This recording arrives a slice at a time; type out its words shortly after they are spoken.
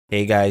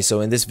Hey guys,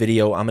 so in this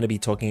video, I'm going to be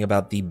talking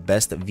about the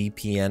best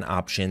VPN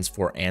options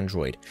for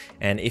Android.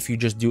 And if you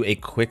just do a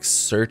quick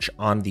search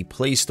on the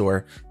Play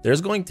Store,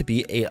 there's going to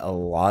be a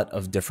lot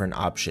of different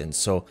options.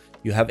 So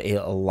you have a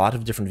lot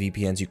of different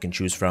VPNs you can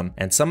choose from,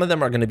 and some of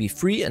them are going to be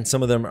free and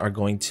some of them are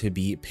going to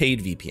be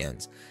paid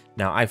VPNs.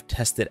 Now, I've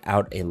tested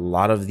out a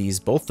lot of these,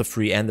 both the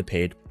free and the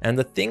paid. And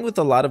the thing with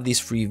a lot of these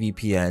free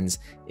VPNs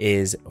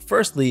is,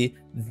 firstly,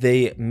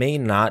 they may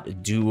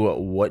not do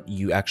what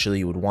you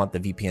actually would want the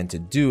VPN to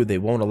do. They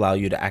won't allow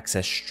you to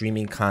access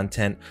streaming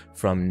content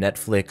from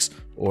Netflix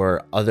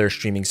or other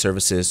streaming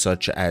services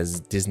such as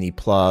Disney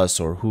Plus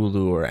or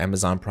Hulu or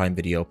Amazon Prime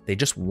Video. They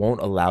just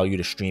won't allow you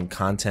to stream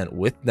content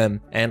with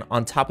them. And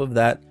on top of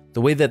that, the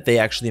way that they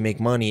actually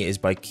make money is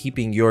by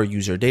keeping your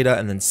user data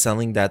and then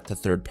selling that to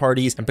third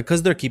parties. And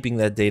because they're keeping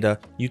that data,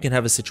 you can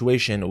have a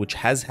situation which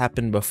has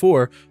happened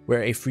before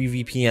where a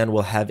free VPN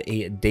will have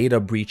a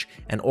data breach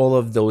and all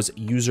of those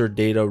user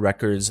data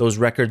records, those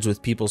records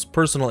with people's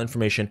personal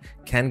information,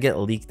 can get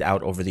leaked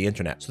out over the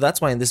internet. So that's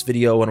why in this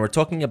video, when we're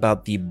talking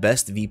about the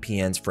best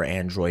VPNs for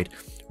Android,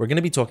 we're going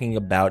to be talking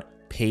about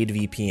paid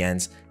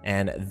VPNs,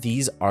 and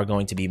these are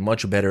going to be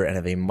much better and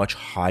of a much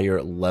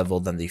higher level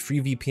than the free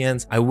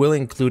VPNs. I will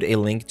include a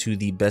link to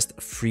the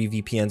best free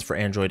VPNs for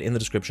Android in the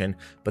description,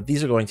 but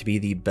these are going to be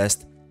the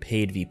best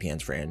paid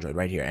VPNs for Android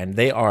right here. And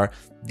they are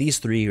these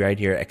three right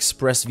here: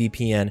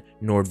 ExpressVPN,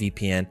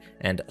 NordVPN,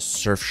 and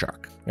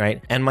Surfshark,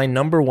 right? And my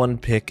number one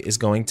pick is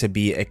going to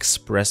be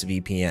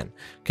ExpressVPN.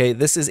 Okay,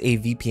 this is a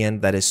VPN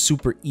that is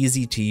super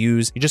easy to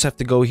use. You just have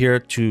to go here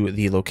to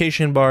the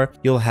location bar.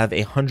 You'll have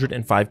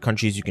 105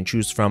 countries you can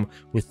choose from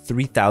with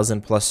 3,000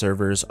 plus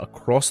servers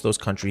across those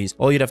countries.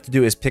 All you'd have to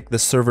do is pick the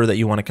server that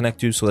you want to connect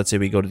to. So let's say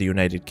we go to the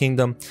United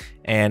Kingdom,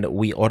 and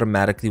we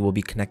automatically will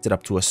be connected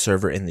up to a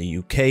server in the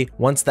UK.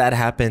 Once that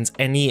happens,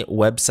 any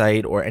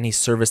website or any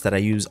service that I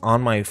use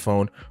on my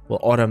phone will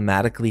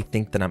automatically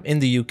think that I'm in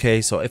the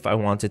UK. So if I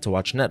wanted to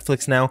watch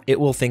Netflix now, it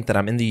will think that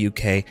I'm in the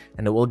UK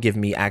and it will give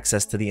me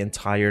access to the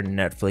entire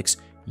Netflix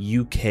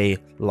UK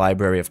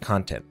library of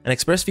content. And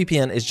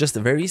ExpressVPN is just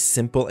very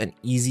simple and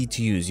easy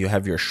to use. You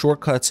have your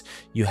shortcuts,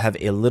 you have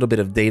a little bit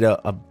of data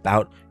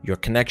about your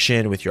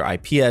connection with your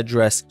IP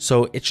address.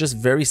 So it's just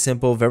very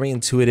simple, very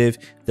intuitive.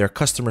 Their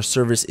customer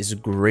service is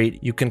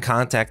great. You can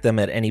contact them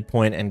at any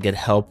point and get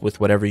help with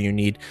whatever you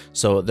need.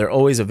 So they're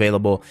always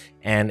available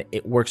and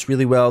it works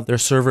really well. Their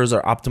servers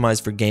are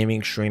optimized for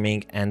gaming,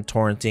 streaming, and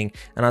torrenting.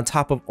 And on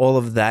top of all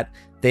of that,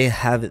 they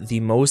have the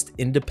most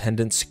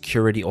independent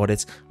security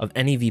audits of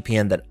any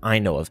VPN that I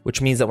know of,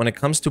 which means that when it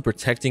comes to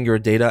protecting your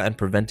data and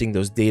preventing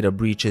those data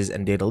breaches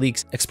and data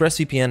leaks,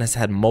 ExpressVPN has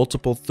had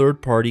multiple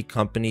third-party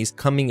companies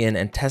coming in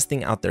and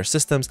testing out their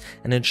systems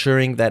and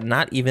ensuring that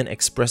not even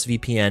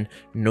ExpressVPN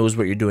knows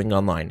what you're doing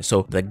online.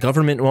 So the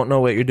government won't know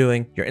what you're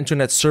doing, your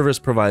internet service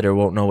provider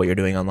won't know what you're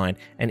doing online,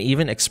 and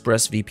even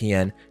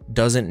ExpressVPN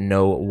doesn't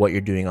know what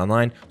you're doing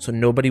online, so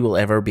nobody will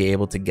ever be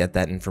able to get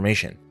that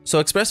information.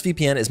 So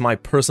ExpressVPN is my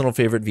personal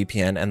favorite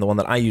VPN and the one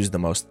that I use the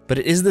most, but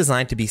it is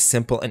designed to be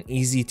simple and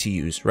easy to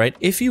use, right?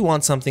 If you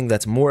want something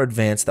that's more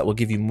advanced, that will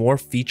give you more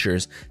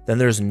features, then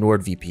there's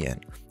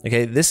NordVPN.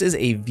 Okay, this is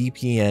a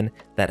VPN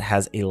that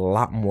has a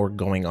lot more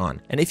going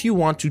on. And if you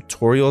want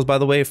tutorials, by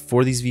the way,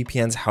 for these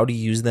VPNs, how to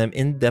use them,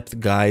 in-depth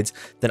guides,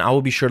 then I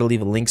will be sure to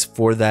leave links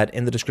for that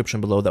in the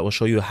description below that will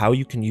show you how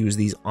you can use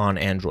these on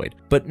Android.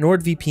 But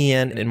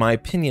NordVPN, in my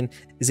opinion,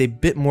 is a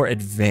bit more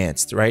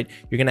advanced, right?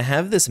 You're gonna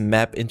have this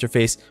map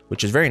interface,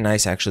 which is very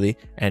nice actually,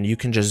 and you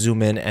can just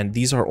zoom in and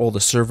these are all the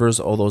servers,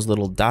 all those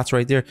little dots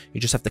right there.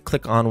 You just have to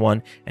click on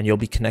one and you'll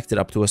be connected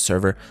up to a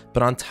server.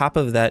 But on top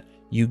of that,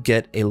 you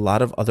get a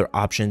lot of other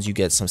options. You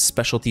get some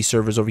specialty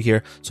servers over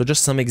here. So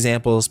just some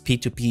examples: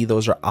 P2P,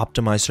 those are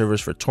optimized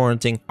servers for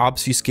torrenting.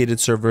 Obfuscated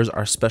servers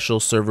are special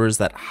servers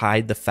that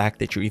hide the fact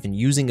that you're even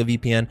using a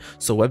VPN.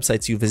 So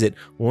websites you visit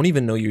won't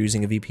even know you're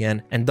using a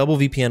VPN. And Double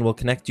VPN will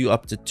connect you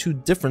up to 2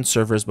 different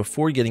servers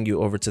before getting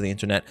you over to the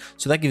internet.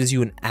 So that gives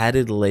you an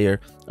added layer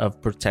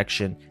of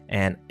protection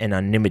and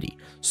anonymity.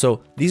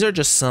 So these are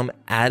just some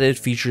added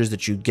features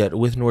that you get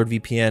with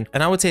NordVPN.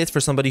 And I would say it's for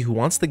somebody who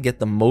wants to get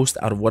the most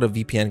out of what a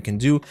VPN can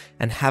do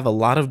and have a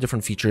lot of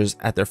different features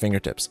at their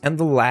fingertips. And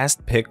the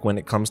last pick when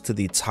it comes to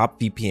the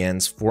top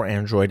VPNs for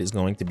Android is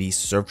going to be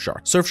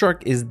Surfshark.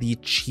 Surfshark is the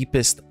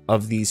cheapest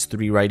of these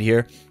three right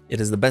here. It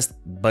is the best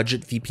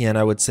budget VPN,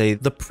 I would say.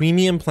 The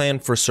premium plan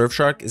for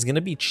Surfshark is going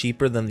to be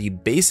cheaper than the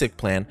basic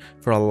plan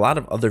for a lot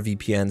of other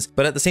VPNs,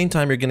 but at the same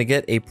time, you're going to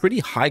get a pretty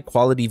high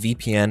quality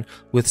VPN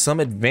with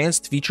some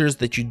advanced features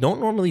that you don't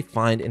normally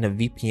find in a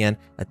VPN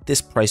at this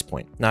price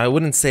point. Now, I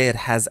wouldn't say it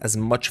has as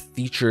much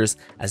features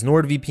as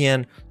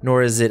NordVPN,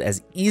 nor is it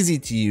as easy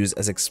to use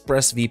as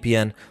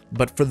ExpressVPN,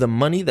 but for the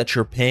money that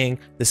you're paying,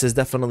 this is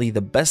definitely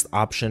the best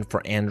option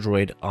for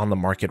Android on the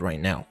market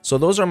right now. So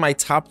those are my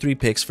top 3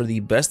 picks for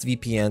the best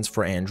VPNs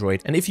for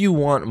Android. And if you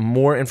want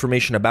more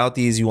information about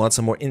these, you want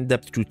some more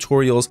in-depth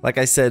tutorials, like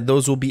I said,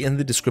 those will be in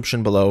the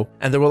description below.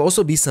 And there will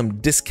also be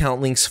some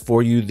discount links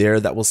for you there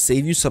that will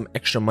save you some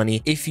extra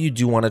money if you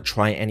do want to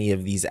try any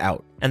of these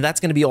out. And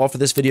that's going to be all for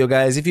this video,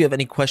 guys. If you have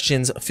any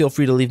questions, feel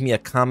free to leave me a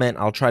comment.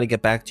 I'll try to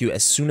get back to you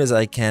as soon as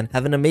I can.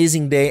 Have an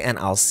amazing day, and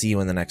I'll see you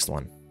in the next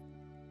one.